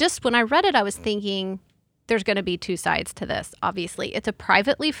 When I read it, I was thinking there's going to be two sides to this. Obviously, it's a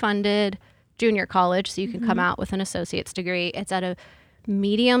privately funded junior college, so you can come out with an associate's degree. It's at a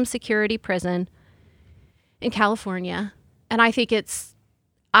medium security prison in California, and I think it's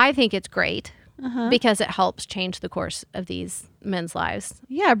great because it helps change the course of these men's lives.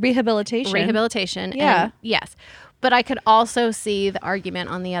 Yeah, rehabilitation. Rehabilitation. Yeah. And yes. But I could also see the argument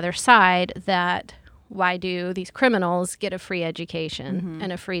on the other side that why do these criminals get a free education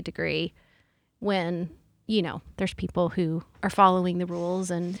and a free degree when, there's people who are following the rules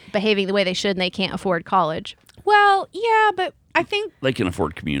and behaving the way they should and they can't afford college. Well, yeah, but I think They can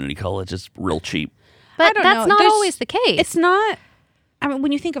afford community college. It's real cheap. But don't that's know. not There's- always the case. it's not. I mean,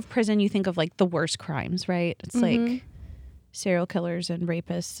 when you think of prison, you think of like the worst crimes, right? It's like serial killers and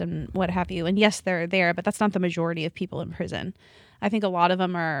rapists and what have you. And yes, they're there, but that's not the majority of people in prison. I think a lot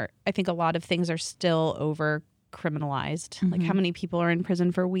of things are still over criminalized. Like how many people are in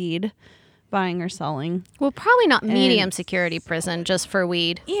prison for weed, buying or selling? Well, probably not medium security prison just for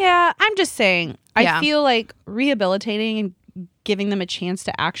weed. Yeah, I'm just saying. Yeah. I feel like rehabilitating and giving them a chance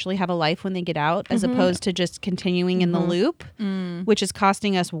to actually have a life when they get out, as opposed to just continuing in the loop, which is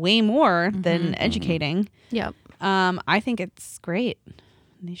costing us way more than educating. Yep. I think it's great.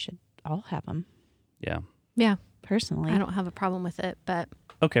 They should all have them. Yeah. Yeah. Personally, I don't have a problem with it, but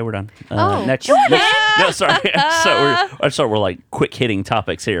Okay, we're done. Oh, next. No, sorry. so we're like quick hitting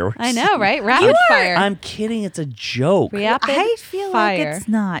topics here. I know, right? Rapid fire. I'm kidding. It's a joke. Rapid I feel fire. like it's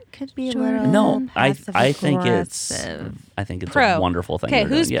not. Could be a little. No, I think it's Pro. a wonderful thing. Okay, they're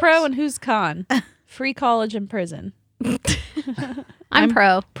who's doing. Yes. pro and who's con? Free college and prison. I'm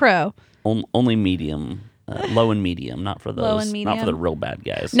pro. Pro. Only medium, low and medium, not for those, Low and not for the medium. real bad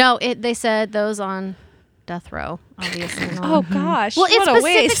guys. No, they said those on death row, obviously. Oh gosh. Well, it what a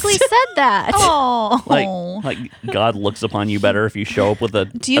waste. specifically said that. Oh, Like God looks upon you better if you show up with the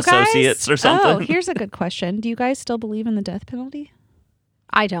Do you associates guys, or something. Oh, here's a good question. Do you guys still believe in the death penalty?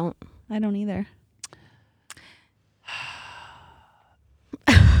 I don't. I don't either.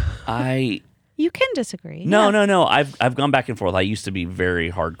 I You can disagree. No. I've gone back and forth. I used to be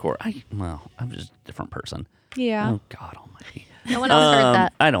very hardcore. I'm just a different person. Yeah. Oh God Almighty. No one else heard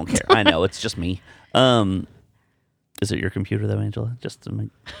that. I don't care. I know it's just me. Is it your computer though, Angela? Just to make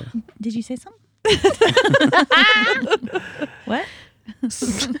sure. Did you say something? What?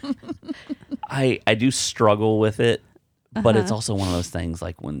 I do struggle with it, but it's also one of those things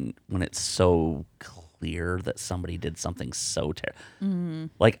like when it's so clear that somebody did something so terrible.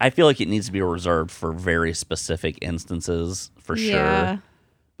 Like I feel like it needs to be reserved for very specific instances for Yeah. sure.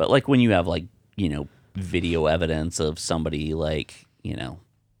 But like when you have like, video evidence of somebody like,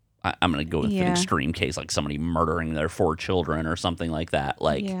 I'm going to go with an extreme case like somebody murdering their 4 children or something like that.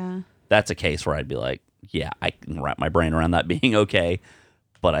 Like that's a case where I'd be like, yeah, I can wrap my brain around that being okay.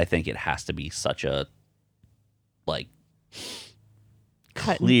 But I think it has to be such a like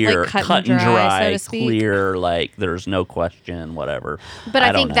cut and dry, so to speak. clear, like there's no question, whatever. But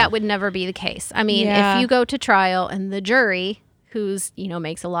I don't think know. that would never be the case. I mean, if you go to trial and the jury, who's,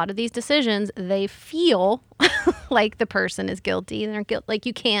 makes a lot of these decisions, they feel like the person is guilty and they're guilty. Like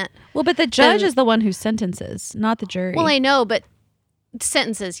you can't. Well, but the judge is the one who sentences, not the jury. Well, I know, but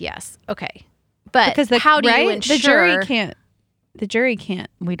sentences, yes. Okay. But because how do you ensure? The jury can't.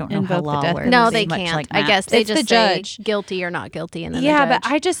 We don't know how invoke the law death works. penalty. No, they Much can't. like I math. guess they It's just the judge. say guilty or not guilty, and then Yeah, the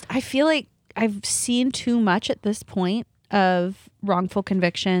but judge. I feel like I've seen too much at this point of wrongful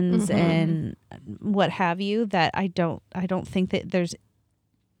convictions and what have you that I don't think that there's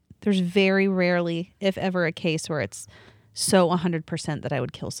very rarely, if ever, a case where it's so 100% that I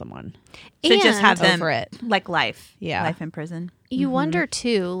would kill someone. So just have And- them over it. like life. Yeah. Life in prison. You wonder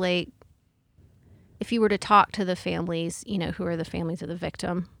too, like, if you were to talk to the families, who are the families of the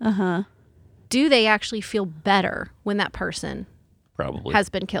victim, do they actually feel better when that person probably has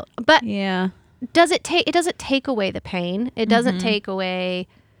been killed? But Yeah. it doesn't take away the pain. It doesn't take away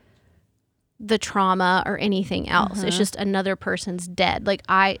the trauma or anything else. It's just another person's dead. Like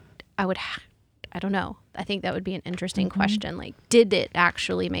I don't know. I think that would be an interesting question. Like, did it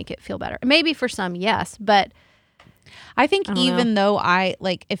actually make it feel better? Maybe for some, yes, but I think I don't even though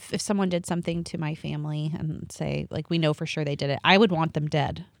if someone did something to my family and say, like, we know for sure they did it, I would want them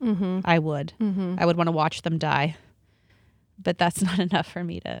dead. I would. I would want to watch them die. But that's not enough for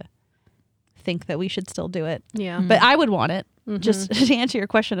me to think that we should still do it. yeah. But I would want it. Just to answer your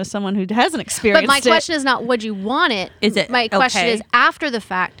question as someone who hasn't experienced But my it. question is not would you want it? Is it My question okay? is after the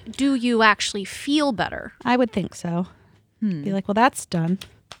fact, do you actually feel better? I would think so. Be like, well, that's done.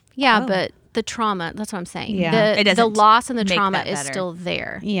 Yeah, but the trauma, that's what I'm saying. Yeah. It The doesn't loss and the make trauma that is better. still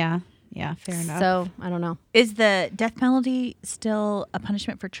there. Yeah. Yeah, fair enough. So I don't know. Is the death penalty still a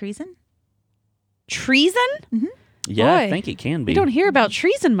punishment for treason? Treason? yeah, I Boy, think it can be. We don't hear about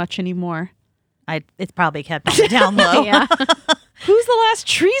treason much anymore. It's probably kept on the down low. Yeah. Who's the last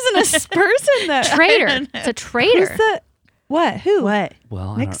treasonous person that Traitor. It's a traitor. Who's the what? Who? What? Well,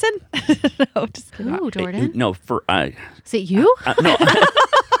 I don't- Nixon? No, just kidding. Ooh, Jordan. No, Is it you? no.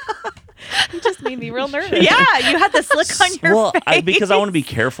 You just made me real nervous. Yeah, you had this look on your face. Because I want to be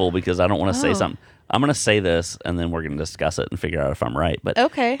careful because I don't want to say Oh. something. I'm going to say this and then we're going to discuss it and figure out if I'm right. But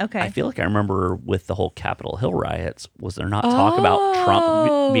Okay. Okay. I feel like I remember with the whole Capitol Hill riots, was there not talk about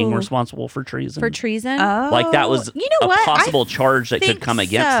Trump being responsible for treason? For treason? Like that was You know a what? possible I charge that could think come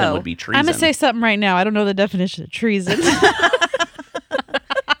against him so. would be treason. I'm going to say something right now. I don't know the definition of treason.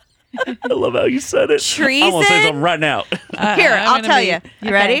 I love how you said it. Treason? I'm going to say something right now. Here, I'm I'll gonna tell be- you. You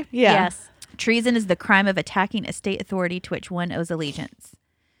Okay. ready? Yeah. Yes. Treason is the crime of attacking a state authority to which one owes allegiance.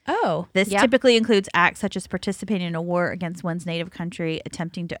 Oh. This Yep. typically includes acts such as participating in a war against one's native country,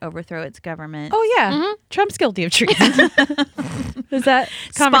 attempting to overthrow its government. Oh, yeah. Trump's guilty of treason. Is that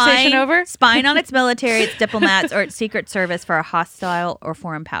conversation over? Spying on its military, its diplomats, or its secret service for a hostile or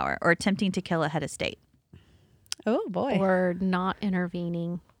foreign power, or attempting to kill a head of state. Oh, boy. Or not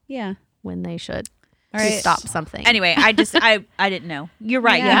intervening Yeah. when they should All to right. stop something. Anyway, I didn't know. You're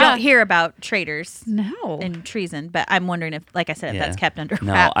right. Yeah. You don't hear about traitors No. and treason, but I'm wondering if, like I said, if Yeah. that's kept under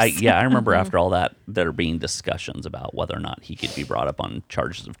No, wraps. I remember after all that, there being discussions about whether or not he could be brought up on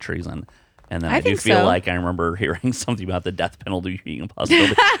charges of treason. And then I I do think feel so. like I remember hearing something about the death penalty being a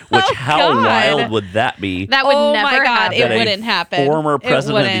possibility. Which, how God. wild would that be? that would Oh, never my God. happen. It that a wouldn't happen. Former It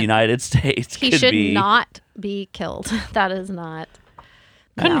president of the wouldn't. United States He could should be not be killed. That is not.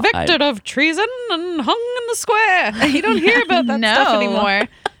 No. Convicted of treason and hung in the square. You don't hear about that No. stuff anymore.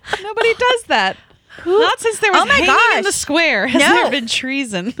 Nobody does that. Not since there was Oh my hanging in gosh. the square has No. there been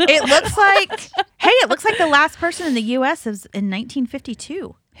treason. It looks like, it looks like the last person in the U.S. is in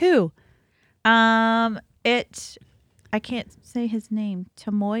 1952. Who? I can't say his name.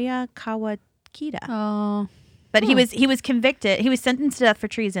 Tomoya Kawakita. Oh. But he was convicted. He was sentenced to death for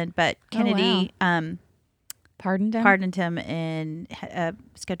treason, but Kennedy Pardoned him. pardoned him and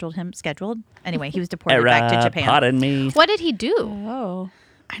scheduled. Anyway, he was deported back to Japan. Pardon me. What did he do? Oh.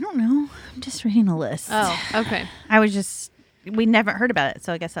 I don't know. I'm just reading a list. Oh, okay. We never heard about it,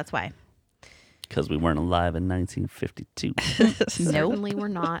 so I guess that's why. Because we weren't alive in 1952. Certainly we're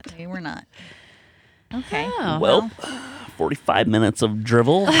not. We were not. Okay. Oh. Well, 45 minutes of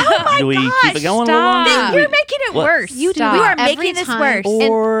drivel. Do we gosh, keep it going stop. a little longer? You're making it What? worse. You do. You are Every making this time. worse.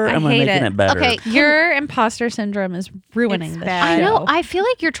 Or I am I hate making it. it better? Okay. Your imposter syndrome is ruining It's this bad. I know. show. I feel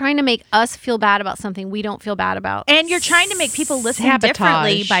like you're trying to make us feel bad about something we don't feel bad about. And you're trying to make people listen Sabotage.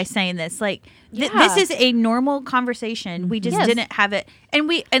 differently by saying this. Like Yeah. this is a normal conversation. We just Yes. didn't have it, and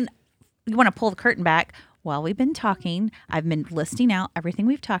you want to pull the curtain back. While we've been talking, I've been listing out everything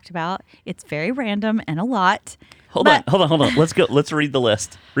we've talked about. It's very random and a lot. Hold on. Let's go. Let's read the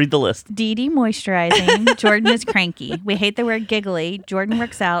list. Read the list. Dee Dee moisturizing. Jordan is cranky. We hate the word giggly. Jordan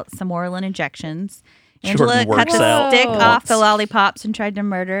works out some Orlin injections. Angela Jordan cut works the out. stick off the lollipops and tried to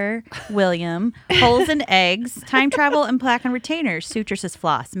murder William. Holes in eggs. Time travel and plaque on retainers. Sutures is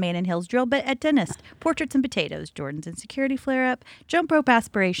floss. Man in Hills drill bit at dentist. Portraits and potatoes. Jordan's insecurity flare up. Jump rope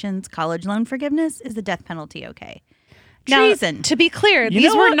aspirations. College loan forgiveness. Is the death penalty okay? Now, Treason. to be clear, You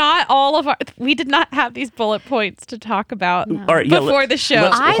these know were what? not all of our. We did not have these bullet points to talk about All right. before the show.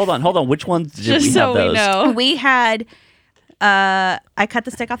 Hold on. Which ones did Just we so have those? we know. We had I cut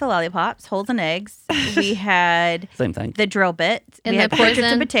the stick off the lollipops, holes and eggs. We had Same thing. the drill bit. And we the had portraits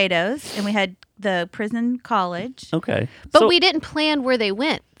prison. and potatoes, and we had the prison college. Okay. But So- we didn't plan where they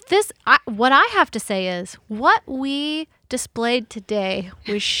went. What I have to say is what we displayed today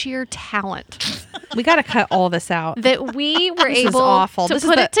was sheer talent We got to cut all this out. that we were This is able awful. to This is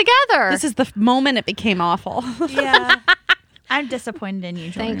put the- it together. This is the moment it became awful. Yeah. I'm disappointed in you,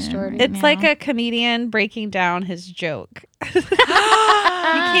 Jordan. Thanks, Jordan. It's like a comedian breaking down his joke. You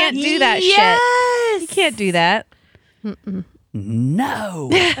can't do that shit. You can't do that. No.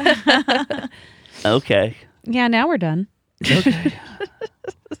 Okay. Yeah, now we're done. Okay.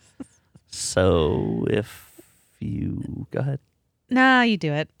 So if you go ahead. No, you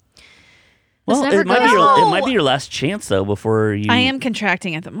do it. Well, never it might be goes- your, it No! might be your last chance though before you. I am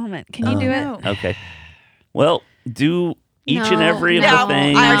contracting at the moment. Can you do it? No. Okay. Well, do each and No, every of No, the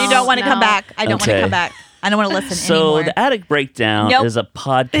things. I already don't want to No. come back. I don't want to Okay. come back. I don't want to listen So anymore. the Attic Breakdown Nope. is a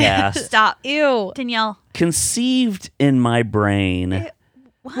podcast Stop. Ew. Danielle. conceived in my brain,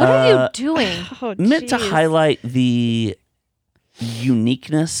 what are you doing? Oh, meant to jeez. highlight the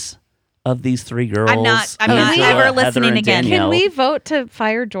uniqueness of these three girls. I'm not Angela, ever Heather, listening and again. Danielle. Can we vote to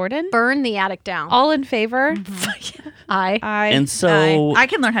fire Jordan? Burn the attic down. All in favor? And so I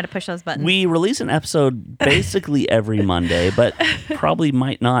can learn how to push those buttons. we release an episode basically every Monday, but probably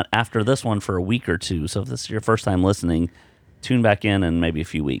might not after this one for a week or two. So if this is your first time listening, tune back in maybe a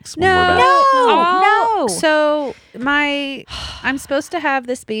few weeks when we're back. No. So I'm supposed to have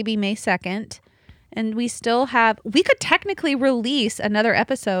this baby May 2nd, and we could technically release another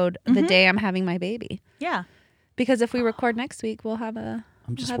episode the day I'm having my baby. Yeah. Because if we record next week, we'll have a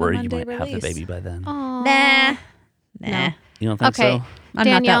I'm just we'll have a worried you Monday might have the release. baby by then. Aw. Nah. You don't think Okay. so? I'm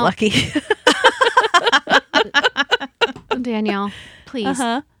Danielle. not that lucky. Danielle, please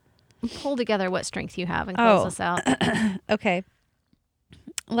Uh-huh. pull together what strength you have and close Oh. us out. Okay.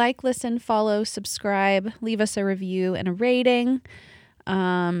 Like, listen, follow, subscribe, leave us a review and a rating.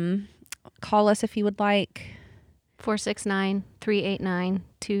 Call us if you would like.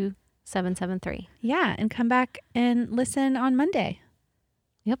 469-389-2773. Yeah, and come back and listen on Monday.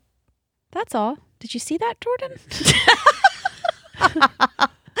 Yep. That's all. Did you see that, Jordan?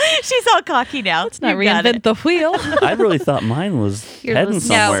 She's all cocky now. Let's Not reinvent the wheel. I really thought mine was Your heading list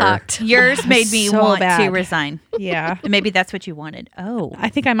somewhere. sucked. Yours made me So want to bad. resign. Yeah. And maybe that's what you wanted. Oh. I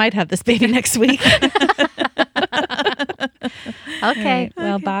think I might have this baby next week. Okay.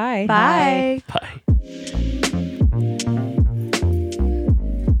 Well, bye. Bye. Bye.